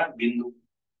पहिला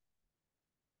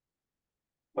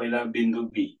बिन्दु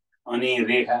बी, अनि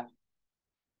रेखा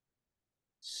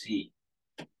सी,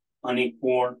 अनि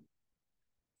कोण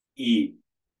ई,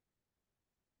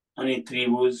 अनि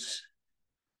त्रिभुज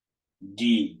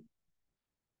डी,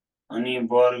 अनि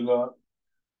वर्ग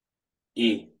ए।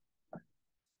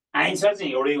 आन्सर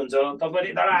चाहिँ एउटै हुन्छ। तपाईले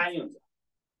यताबाट आए हुन्छ,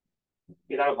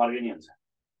 यताबाट फर्किने हुन्छ।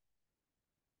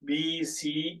 B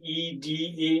C E D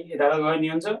A यताबाट गए नि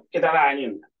हुन्छ, यताबाट आए नि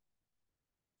हुन्छ।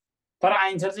 तर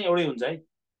आन्सर चाहिँ एउटै हुन्छ है।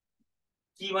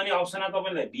 कि भने अप्सनमा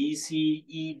तपाईलाई B C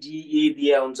E D A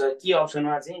दिया हुन्छ, कि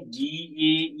अप्सनमा चाहिँ D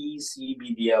A E C B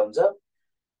दिया हुन्छ,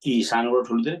 कि सानोबाट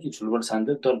ठुलोतिर कि ठुलोबाट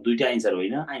सानोतिर। तर दुईटा आन्सर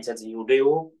होइन, आन्सर चाहिँ एउटै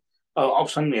हो। अब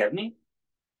अप्सन हेर्ने,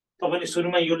 तपाईँले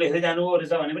सुरुमा यो लेख्दै जानुभयो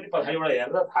रहेछ भने पनि पछाडिबाट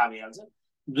हेर्दा थाहा भइहाल्छ।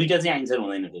 दुईटा चाहिँ आन्सर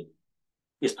हुँदैन, फेरि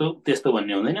यस्तो त्यस्तो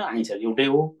भन्ने हुँदैन, आन्सर एउटै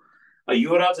हो।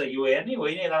 यो र चाहिँ यो हेर्ने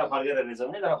होइन, यता फर्केर रहेछ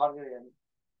भने यता फर्केर हेर्ने,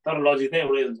 तर लजिक चाहिँ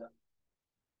एउटै हुन्छ।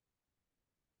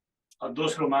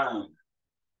 दोस्रोमा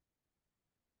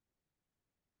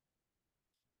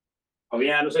अब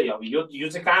यहाँ चाहिँ अब यो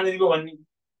चाहिँ कहाँनिरको भन्ने,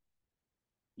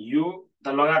 यो त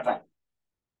लगातार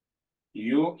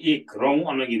यो एक रौँ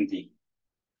अनगिन्ती,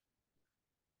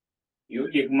 यो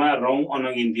एकमा रौँ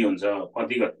अनगिन्ती हुन्छ।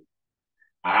 कति कति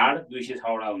हाड 206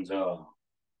 वटा हुन्छ।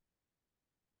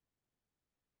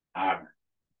 हाड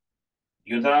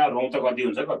यो त रौँ त कति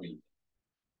हुन्छ, कति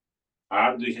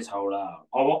हाड 206 वटा।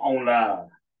 अब औँला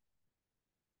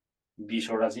 20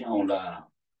 वटा चाहिँ औँला।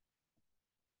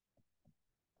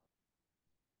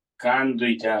 कान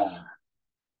 2टा,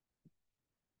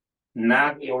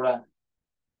 नाक एउटा।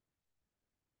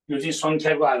 यो चाहिँ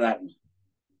संख्याको आधारमा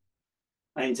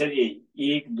आन्सर यही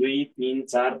 1 2 3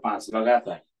 4 5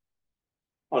 लगातार,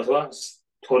 अथवा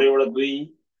थोरैबाट 2,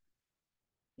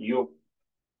 यो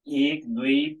 1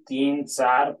 2 3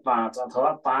 4 5,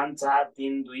 अथवा 5 4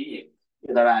 3 2 1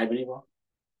 यताबाट आए पनि भयो।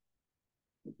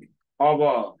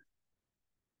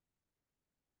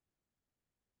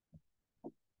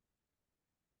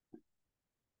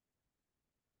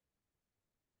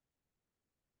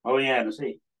 अब यहाँ हेर्नुहोस् है,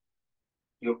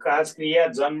 यो काजक्रिया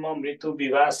जन्म मृत्यु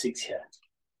विवाह शिक्षा,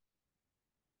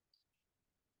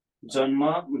 जन्म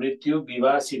मृत्यु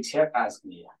विवाह शिक्षा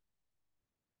काजक्रिया।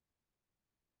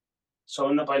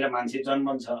 सबभन्दा पहिला मान्छे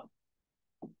जन्मन्छ,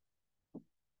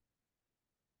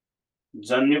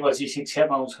 जन्मेपछि शिक्षा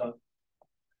पाउँछ,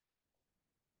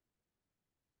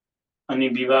 अनि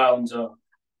विवाह हुन्छ,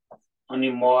 अनि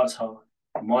मर्छ,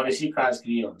 मरेपछि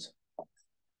काजक्रिया हुन्छ।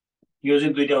 यो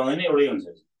चाहिँ दुईटा हुँदैन, एउटै हुन्छ।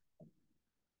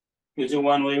 यो चाहिँ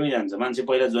वान वेमै जान्छ। मान्छे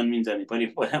पहिला जन्मिन्छ नि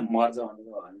पहिला मर्छ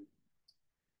भनेको होइन।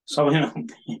 सबैमा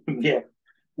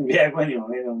बिहा पनि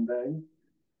हुँदैन हुन्छ होइन।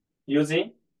 यो चाहिँ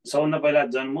सबभन्दा पहिला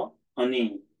जन्म, अनि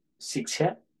शिक्षा,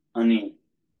 अनि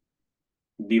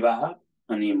विवाह,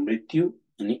 अनि मृत्यु,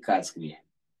 अनि काजक्रिया।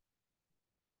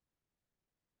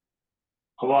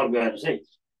 अब अर्को हेर्नुहोस् है।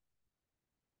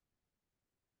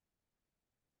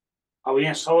 अब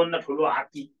यहाँ सबभन्दा ठुलो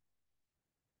हात्ती,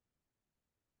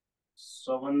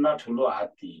 सबभन्दा ठुलो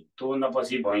हात्ती, त्योभन्दा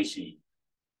पछि भैँसी,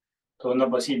 त्योभन्दा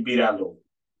पछि बिरालो,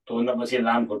 त्योभन्दा पछि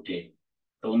लामखुट्टे,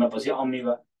 त्योभन्दा पछि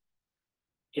अमिबा।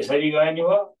 यसरी गयो नि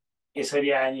भयो, यसरी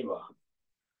आयो नि भयो,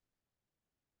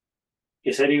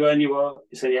 यसरी गयो नि भयो,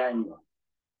 यसरी आयो नि भयो।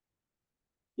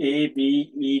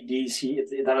 ABEDC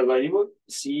यताबाट गयो नि भयो,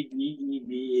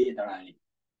 CDEBA यताबाट आयो।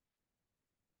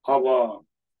 अब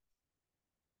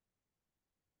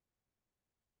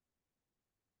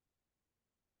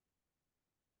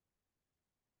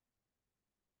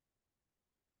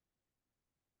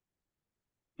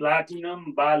प्लाटिनम,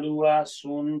 बालुवा,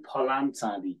 सुन, फलाम,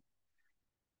 चाँदी।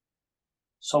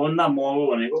 सबभन्दा महँगो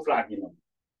भनेको प्लाटिनम,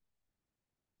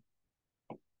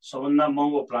 सबभन्दा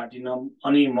महँगो प्लाटिनम,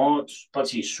 अनि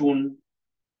पछि सुन,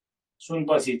 सुन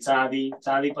पछि चाँदी,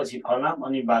 चाँदी पछि फलाम,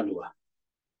 अनि बालुवा।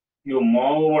 यो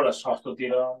महँगोबाट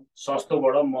सस्तोतिर,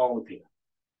 सस्तोबाट महँगोतिर।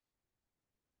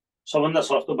 सबभन्दा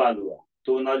सस्तो बालुवा,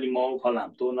 त्योभन्दा अलि महँगो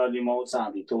फलाम, त्योभन्दा अलि महँगो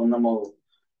चाँदी, त्योभन्दा महँगो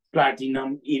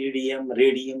प्लाटिनम, इरिडियम,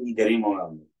 रेडियम, यी धेरै महँगा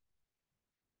हुन्।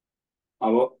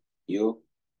 अब यो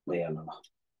भइहाल्यो।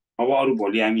 अब अरू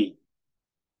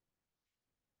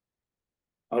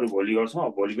भोलि गर्छौँ।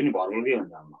 भोलि पनि भरपर्कै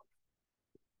हुन्छ हाम्रो।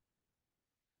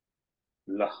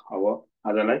 ल अब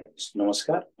आजलाई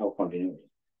नमस्कार। अब कन्टिन्यू।